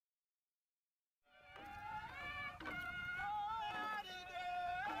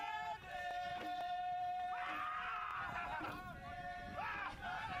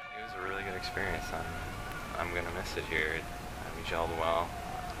experience. I'm gonna miss it here. We gelled well.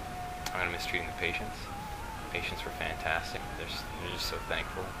 I'm gonna miss treating the patients. Patients were fantastic. They're just so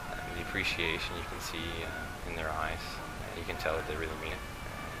thankful. And the appreciation you can see in their eyes. You can tell that they really mean it.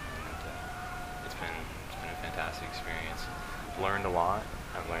 And it's been a fantastic experience. I've learned a lot.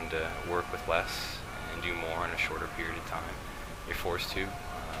 I've learned to work with less and do more in a shorter period of time. You're forced to.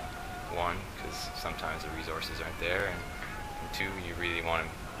 One, because sometimes the resources aren't there, and two, you really want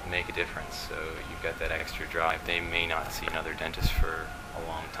to make a difference, so you've got that extra drive. They may not see another dentist for a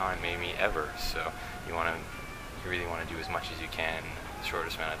long time, maybe ever, so you really want to do as much as you can in the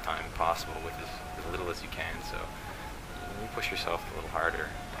shortest amount of time possible with as little as you can, so you push yourself a little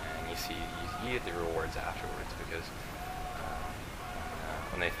harder, and you get the rewards afterwards, because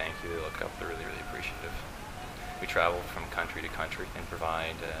when they thank you, they look up, they're really, really appreciative. We travel from country to country and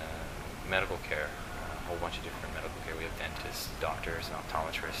provide medical care, a whole bunch of different medical care. We have dentists, doctors,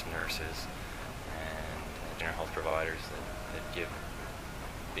 optometrists, nurses, and general health providers that give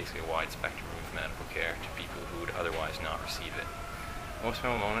basically a wide spectrum of medical care to people who would otherwise not receive it. Most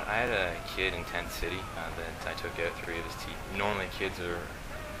memorable moment, I had a kid in Tent City that I took out 3 of his teeth. Normally kids are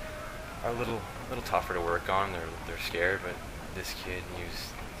a little tougher to work on. They're scared, but this kid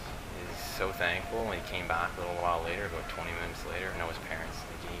is so thankful when he came back a little while later, about 20 minutes later. His parents,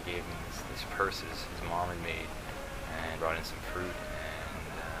 he gave him this purses his mom had made and brought in some fruit,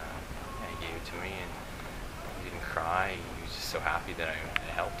 and he gave it to me, and he didn't cry. He was just so happy that I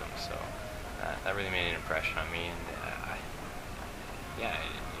helped him, so that really made an impression on me, and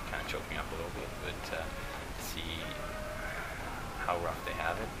it kind of choked me up a little bit, but to see how rough they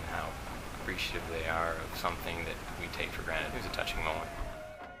have it and how appreciative they are of something that we take for granted, it was a touching moment.